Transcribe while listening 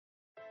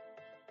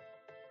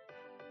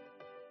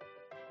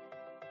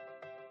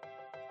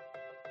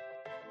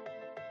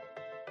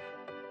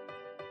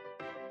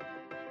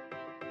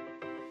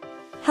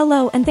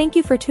Hello and thank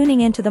you for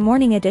tuning in to the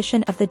morning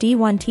edition of the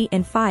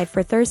D1.ticker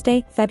for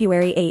Thursday,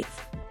 February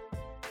 8th.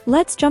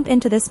 Let's jump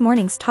into this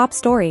morning's top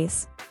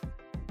stories.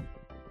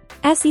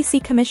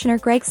 SEC Commissioner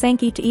Greg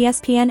Sankey to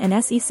ESPN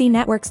and SEC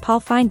Network's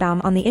Paul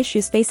Feinbaum on the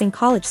issues facing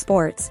college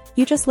sports.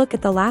 You just look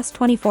at the last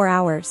 24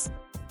 hours.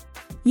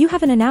 You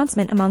have an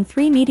announcement among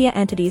 3 media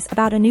entities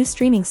about a new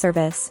streaming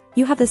service,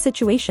 you have the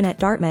situation at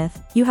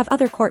Dartmouth, you have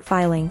other court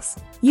filings.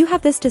 You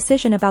have this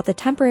decision about the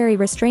temporary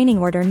restraining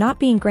order not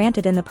being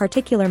granted in the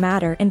particular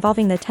matter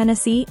involving the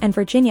Tennessee and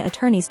Virginia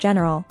attorneys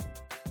general.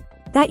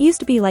 That used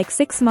to be like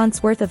 6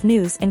 months worth of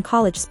news in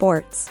college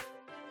sports.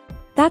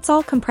 That's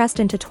all compressed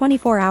into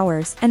 24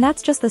 hours, and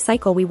that's just the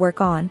cycle we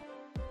work on.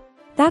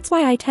 That's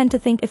why I tend to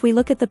think if we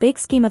look at the big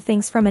scheme of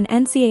things from an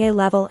NCAA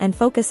level and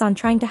focus on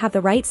trying to have the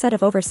right set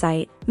of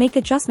oversight, make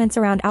adjustments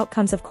around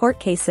outcomes of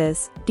court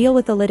cases, deal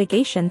with the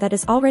litigation that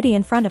is already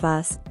in front of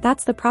us,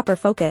 that's the proper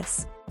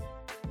focus.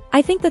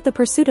 I think that the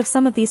pursuit of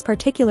some of these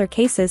particular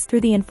cases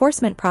through the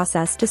enforcement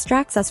process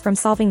distracts us from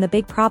solving the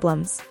big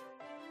problems.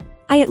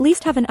 I at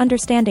least have an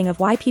understanding of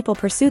why people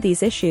pursue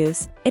these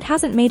issues. It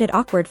hasn't made it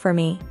awkward for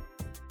me.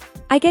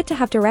 I get to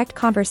have direct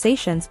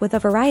conversations with a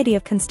variety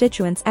of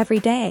constituents every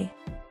day.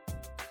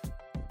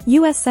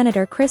 U.S.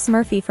 Senator Chris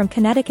Murphy from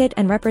Connecticut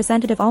and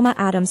Representative Alma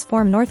Adams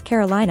from North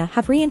Carolina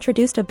have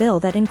reintroduced a bill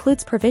that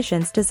includes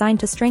provisions designed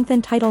to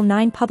strengthen Title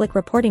IX public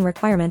reporting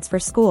requirements for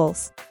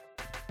schools.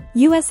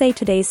 USA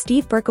Today's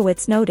Steve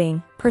Berkowitz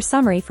noting, per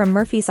summary from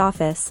Murphy's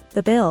office,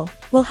 the bill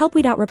will help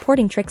weed out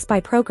reporting tricks by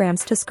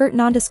programs to skirt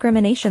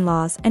non-discrimination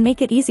laws and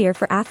make it easier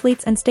for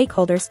athletes and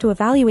stakeholders to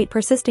evaluate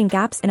persisting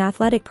gaps in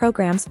athletic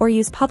programs or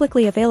use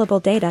publicly available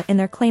data in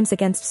their claims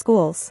against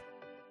schools.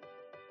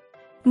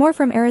 More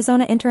from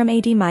Arizona interim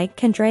AD Mike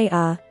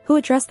Candrea, who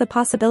addressed the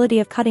possibility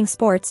of cutting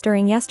sports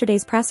during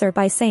yesterday's presser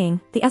by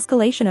saying, the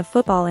escalation of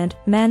football and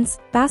men's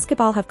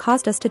basketball have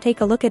caused us to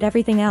take a look at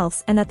everything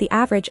else and that the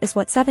average is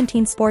what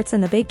 17 sports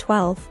in the Big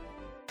 12.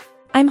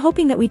 I'm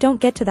hoping that we don't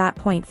get to that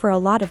point for a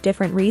lot of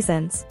different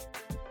reasons.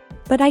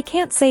 But I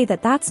can't say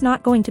that that's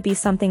not going to be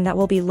something that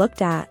will be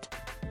looked at.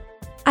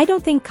 I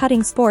don't think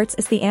cutting sports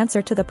is the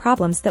answer to the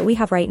problems that we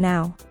have right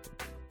now.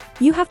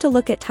 You have to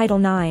look at Title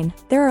IX,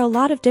 there are a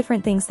lot of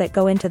different things that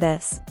go into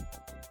this.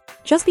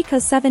 Just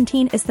because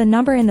 17 is the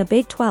number in the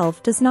Big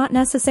 12 does not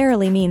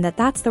necessarily mean that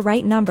that's the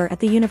right number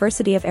at the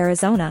University of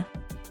Arizona.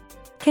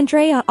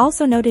 Candrea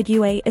also noted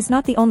UA is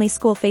not the only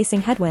school facing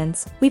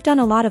headwinds, we've done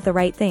a lot of the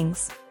right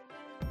things.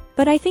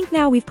 But I think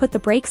now we've put the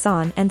brakes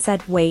on and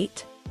said,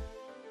 wait.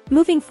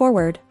 Moving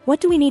forward,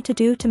 what do we need to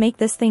do to make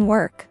this thing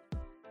work?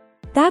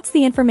 That's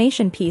the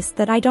information piece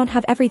that I don't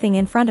have everything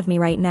in front of me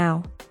right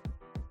now.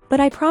 But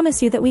I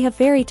promise you that we have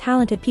very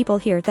talented people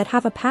here that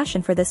have a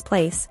passion for this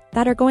place,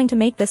 that are going to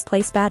make this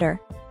place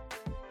better.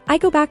 I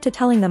go back to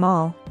telling them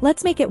all,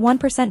 let's make it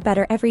 1%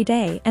 better every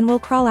day and we'll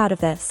crawl out of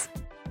this.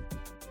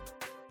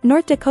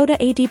 North Dakota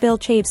AD Bill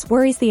Chaves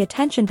worries the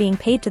attention being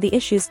paid to the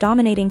issues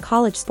dominating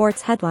college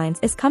sports headlines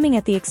is coming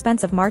at the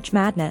expense of March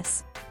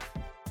Madness.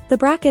 The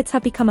brackets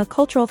have become a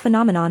cultural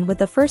phenomenon with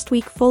the first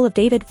week full of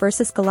David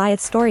versus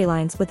Goliath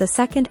storylines with the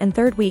second and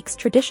third weeks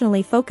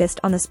traditionally focused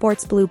on the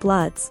sport's blue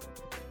bloods.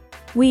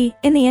 We,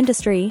 in the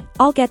industry,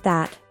 all get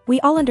that, we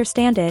all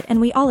understand it and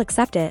we all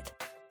accept it.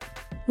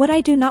 What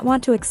I do not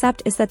want to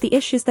accept is that the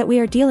issues that we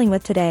are dealing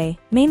with today,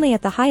 mainly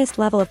at the highest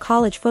level of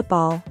college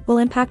football, will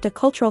impact a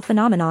cultural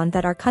phenomenon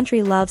that our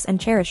country loves and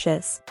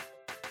cherishes.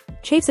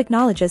 Chaves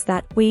acknowledges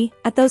that we,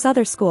 at those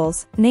other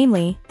schools,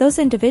 namely, those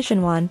in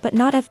Division I but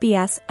not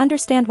FBS,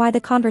 understand why the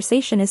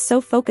conversation is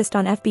so focused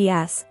on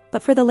FBS,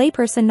 but for the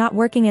layperson not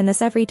working in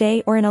this every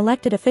day or an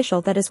elected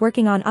official that is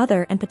working on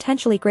other and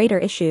potentially greater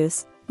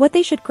issues, what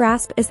they should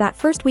grasp is that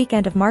first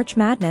weekend of March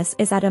Madness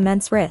is at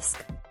immense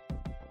risk.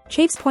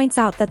 Chaves points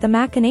out that the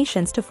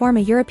machinations to form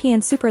a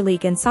European Super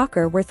League in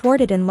soccer were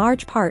thwarted in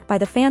large part by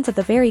the fans of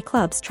the very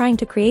clubs trying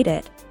to create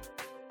it.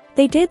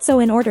 They did so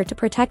in order to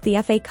protect the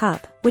FA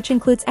Cup, which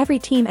includes every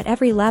team at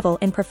every level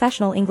in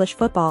professional English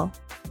football.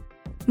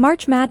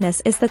 March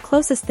Madness is the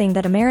closest thing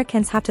that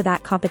Americans have to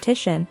that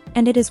competition,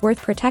 and it is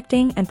worth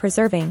protecting and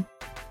preserving.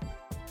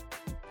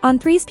 On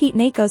 3's Pete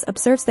Nakos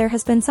observes there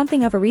has been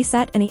something of a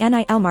reset in the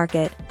NIL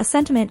market, a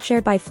sentiment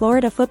shared by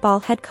Florida football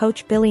head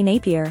coach Billy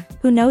Napier,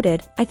 who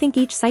noted, I think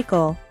each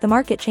cycle, the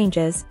market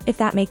changes, if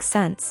that makes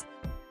sense.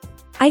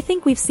 I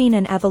think we've seen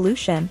an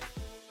evolution.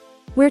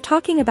 We're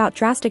talking about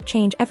drastic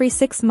change every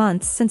 6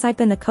 months since I've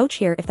been the coach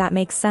here, if that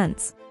makes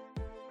sense.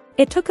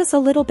 It took us a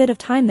little bit of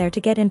time there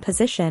to get in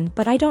position,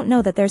 but I don't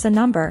know that there's a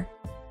number.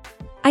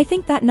 I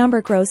think that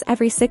number grows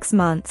every 6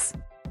 months.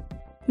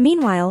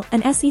 Meanwhile,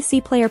 an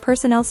SEC player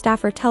personnel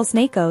staffer tells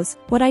Nakos,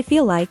 what I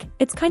feel like,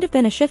 it's kind of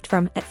been a shift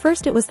from, at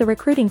first it was the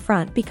recruiting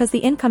front because the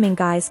incoming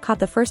guys caught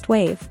the first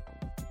wave.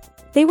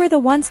 They were the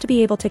ones to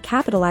be able to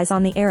capitalize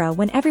on the era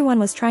when everyone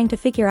was trying to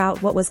figure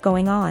out what was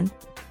going on.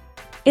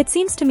 It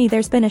seems to me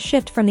there's been a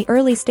shift from the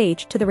early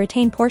stage to the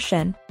retain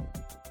portion.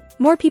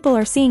 More people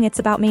are seeing it's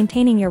about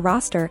maintaining your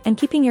roster and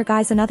keeping your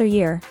guys another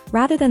year,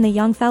 rather than the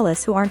young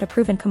fellas who aren't a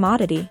proven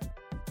commodity.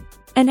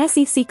 An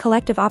SEC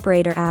collective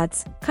operator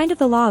adds, kind of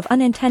the law of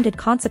unintended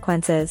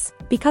consequences,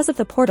 because of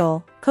the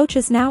portal,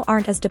 coaches now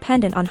aren't as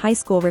dependent on high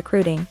school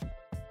recruiting.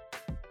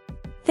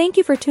 Thank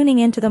you for tuning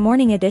in to the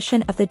morning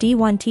edition of the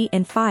D1T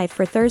in 5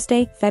 for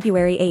Thursday,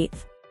 February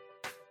 8th.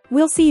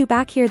 We'll see you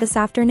back here this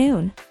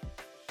afternoon.